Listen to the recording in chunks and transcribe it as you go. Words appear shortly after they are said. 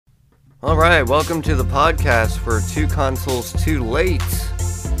All right, welcome to the podcast for Two Consoles Too Late.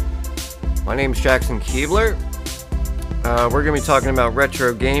 My name's Jackson Keebler. We're going to be talking about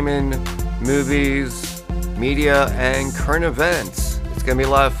retro gaming, movies, media, and current events. It's going to be a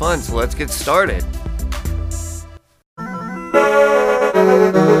lot of fun, so let's get started.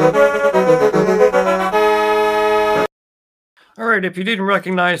 All right, if you didn't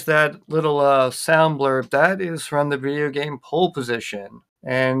recognize that little sound blurb, that is from the video game Pole Position.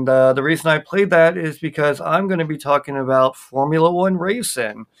 And the reason I played that is because I'm going to be talking about Formula One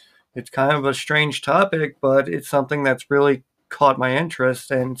racing. It's kind of a strange topic, but it's something that's really caught my interest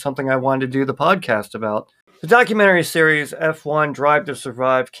and something I wanted to do the podcast about. The documentary series F1 Drive to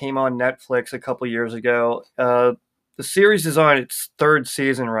Survive came on Netflix a couple years ago. The series is on its third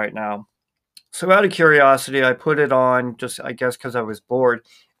season right now. So out of curiosity, I put it on just, I guess, because I was bored.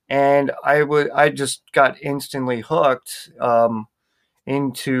 And I just got instantly hooked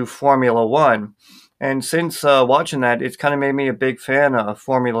into Formula One. And since watching that, it's kind of made me a big fan of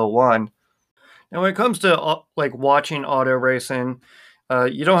Formula One. Now, when it comes to watching auto racing,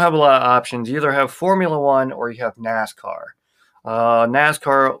 you don't have a lot of options. You either have Formula One or you have NASCAR.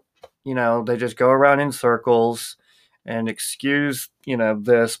 NASCAR, they just go around in circles. And excuse,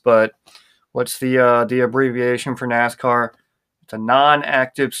 this, but what's the abbreviation for NASCAR? It's a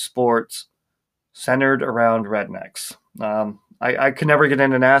non-active sports centered around rednecks. I could never get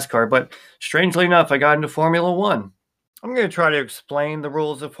into NASCAR, but strangely enough, I got into Formula One. I'm going to try to explain the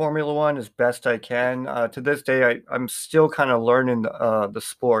rules of Formula One as best I can. To this day, I'm still kind of learning the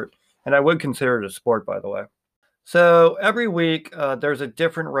sport, and I would consider it a sport, by the way. So every week, there's a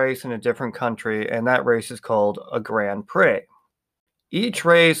different race in a different country, and that race is called a Grand Prix. Each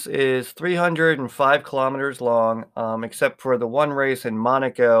race is 305 kilometers long, except for the one race in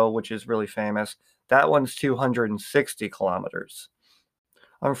Monaco, which is really famous. That one's 260 kilometers.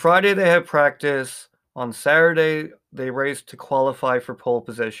 On Friday, they have practice. On Saturday, they race to qualify for pole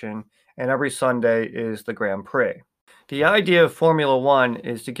position. And every Sunday is the Grand Prix. The idea of Formula One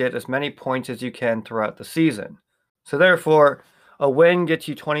is to get as many points as you can throughout the season. So therefore, a win gets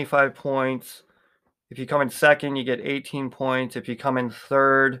you 25 points. If you come in second, you get 18 points. If you come in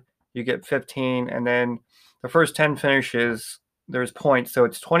third, you get 15. And then the first 10 finishes, there's points. So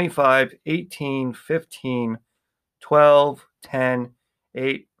it's 25, 18, 15, 12, 10,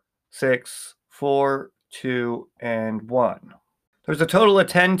 8, 6, 4, 2, and 1. There's a total of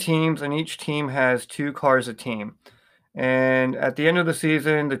 10 teams, and each team has 2 cars a team. And at the end of the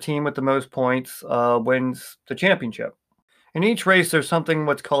season, the team with the most points wins the championship. In each race, there's something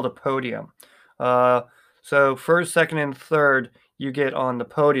what's called a podium. So first, second, and third, you get on the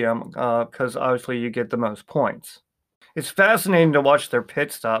podium because obviously you get the most points. It's fascinating to watch their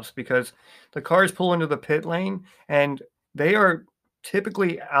pit stops because the cars pull into the pit lane and they are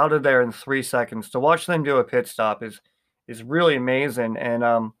typically out of there in 3 seconds. To watch them do a pit stop is really amazing.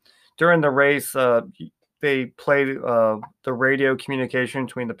 And during the race, they play the radio communication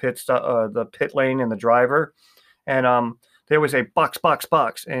between the pit lane and the driver, and they always say box, box,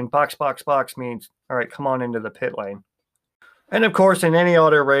 box, and box, box, box means, all right, come on into the pit lane. And of course, in any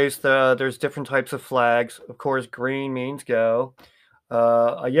auto race, there's different types of flags. Of course, green means go.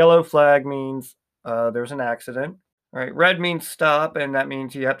 A yellow flag means there's an accident. All right, red means stop, and that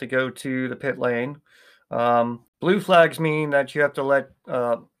means you have to go to the pit lane. Blue flags mean that you have to let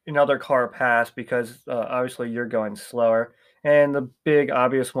another car pass because obviously you're going slower. And the big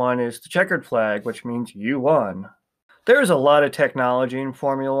obvious one is the checkered flag, which means you won. There's a lot of technology in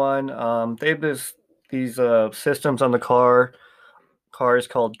Formula One. They have these systems on the cars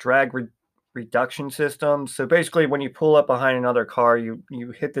called drag reduction systems. So basically, when you pull up behind another car, you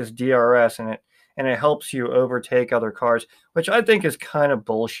hit this DRS and it helps you overtake other cars, which I think is kind of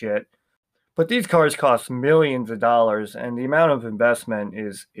bullshit. But these cars cost millions of dollars, and the amount of investment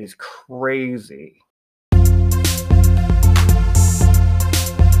is crazy.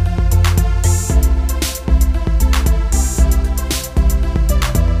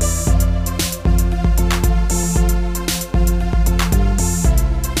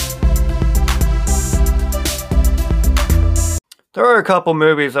 There are a couple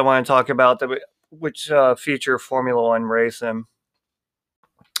movies I want to talk about which feature Formula One racing.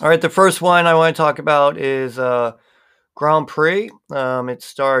 All right, the first one I want to talk about is Grand Prix. It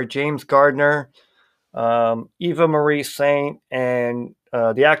starred James Garner, Eva Marie Saint, and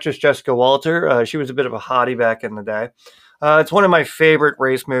the actress Jessica Walter. She was a bit of a hottie back in the day. It's one of my favorite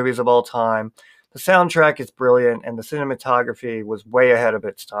race movies of all time. The soundtrack is brilliant, and the cinematography was way ahead of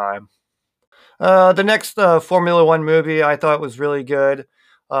its time. The next Formula One movie I thought was really good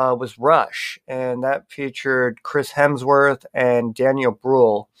was Rush, and that featured Chris Hemsworth and Daniel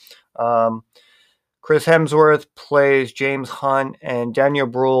Bruhl. Chris Hemsworth plays James Hunt, and Daniel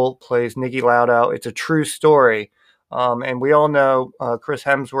Bruhl plays Niki Lauda. It's a true story. And we all know Chris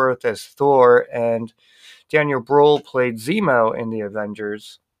Hemsworth as Thor, and Daniel Bruhl played Zemo in the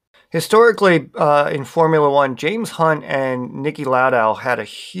Avengers. Historically, in Formula One, James Hunt and Niki Lauda had a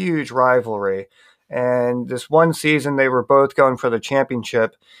huge rivalry. And this one season, they were both going for the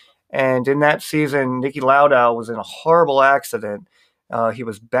championship. And in that season, Niki Lauda was in a horrible accident. He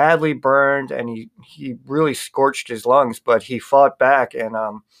was badly burned, and he really scorched his lungs, but he fought back. And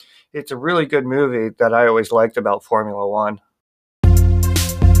it's a really good movie that I always liked about Formula One.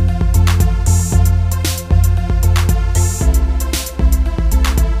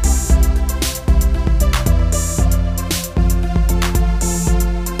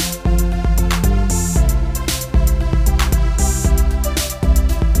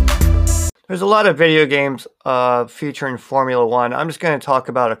 There's a lot of video games featuring Formula One. I'm just going to talk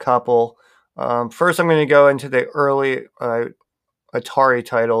about a couple. First, I'm going to go into the early Atari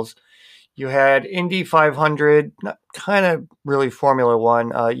titles. You had Indy 500, kind of really Formula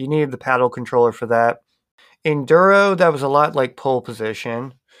One. You needed the paddle controller for that. Enduro, that was a lot like Pole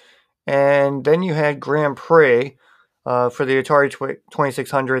Position. And then you had Grand Prix for the Atari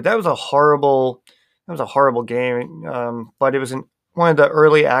 2600. That was a horrible game, but it was one of the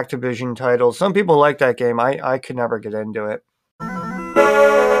early Activision titles. Some people like that game. I could never get into it.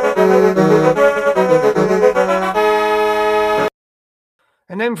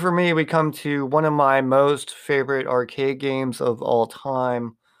 And then for me, we come to one of my most favorite arcade games of all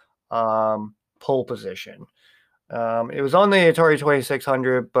time, Pole Position. It was on the Atari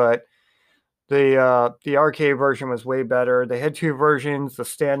 2600, but the arcade version was way better. They had two versions, the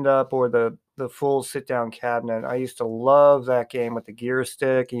stand-up or the full sit-down cabinet. I used to love that game with the gear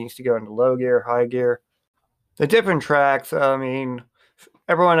stick. You used to go into low gear, high gear. The different tracks, I mean,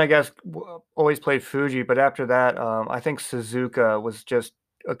 everyone, I guess, always played Fuji, but after that, I think Suzuka was just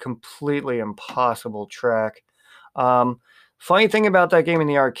a completely impossible track. Funny thing about that game in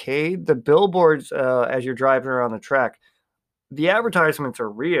the arcade, the billboards as you're driving around the track, the advertisements are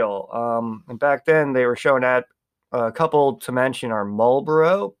real. And back then, they were showing at a couple to mention are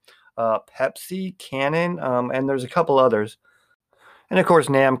Marlboro, Pepsi, Canon, and there's a couple others. And of course,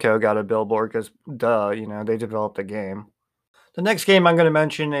 Namco got a billboard because, duh, they developed the game. The next game I'm going to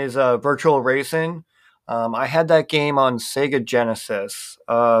mention is Virtual Racing. I had that game on Sega Genesis.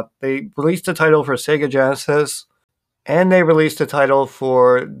 They released a title for Sega Genesis, and they released a title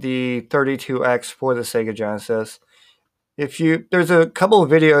for the 32X for the Sega Genesis. There's a couple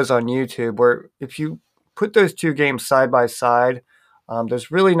of videos on YouTube where if you put those two games side by side,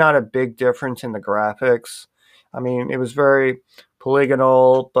 there's really not a big difference in the graphics. I mean, it was very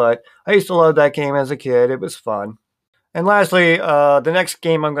polygonal, but I used to love that game as a kid. It was fun. And lastly, the next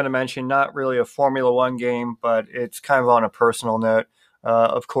game I'm going to mention, not really a Formula One game, but it's kind of on a personal note.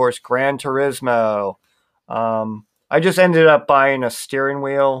 Of course, Gran Turismo. I just ended up buying a steering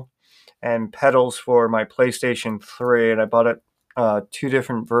wheel and pedals for my PlayStation 3, and I bought it two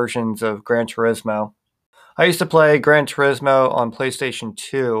different versions of Gran Turismo. I used to play Gran Turismo on PlayStation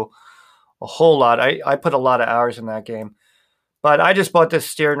 2 a whole lot. I put a lot of hours in that game. But I just bought this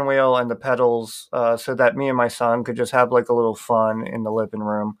steering wheel and the pedals so that me and my son could just have like a little fun in the living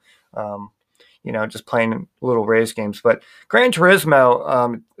room, just playing little race games. But Gran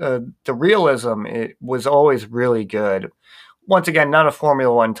Turismo, the realism, it was always really good. Once again, not a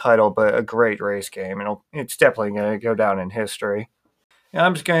Formula One title, but a great race game. And it's definitely going to go down in history. And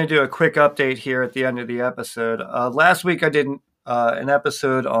I'm just going to do a quick update here at the end of the episode. Last week I did an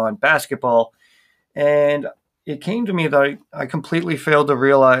episode on basketball, and it came to me that I completely failed to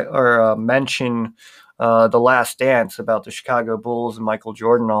realize or mention The Last Dance about the Chicago Bulls and Michael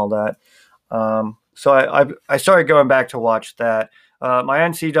Jordan and all that. So I started going back to watch that. My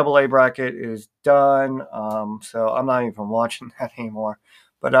NCAA bracket is done, so I'm not even watching that anymore.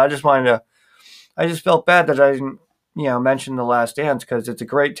 But I just felt bad that I didn't, mention The Last Dance because it's a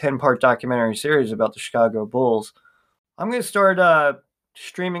great 10-part documentary series about the Chicago Bulls. I'm going to start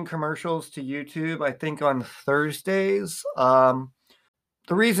streaming commercials to YouTube, I think on Thursdays. The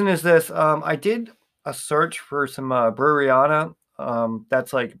reason is this. I did a search for some Breweriana.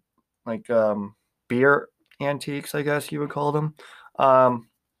 That's like beer antiques, I guess you would call them.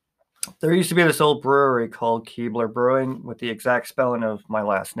 There used to be this old brewery called Keebler Brewing with the exact spelling of my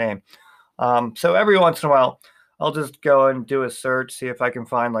last name. So every once in a while, I'll just go and do a search, see if I can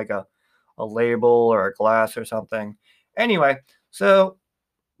find like a label or a glass or something. Anyway, so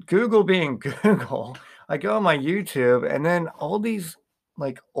Google being Google, I go on my YouTube, and then all these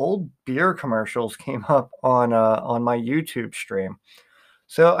like old beer commercials came up on my YouTube stream.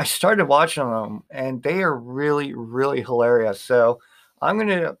 So I started watching them, and they are really, really hilarious. So I'm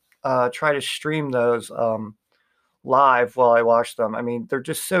gonna try to stream those live while I watch them. I mean, they're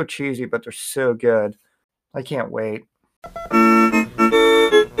just so cheesy, but they're so good. I can't wait.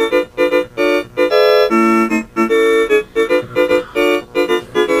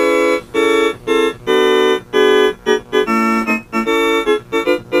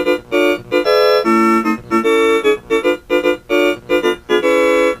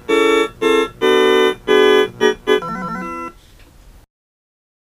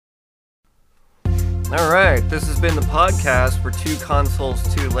 All right, this has been the podcast for Two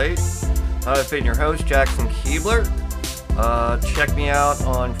Consoles Too Late. I've been your host, Jackson Keebler. Check me out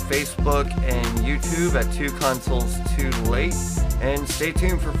on Facebook and YouTube at Two Consoles Too Late, and stay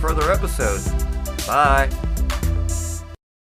tuned for further episodes. Bye.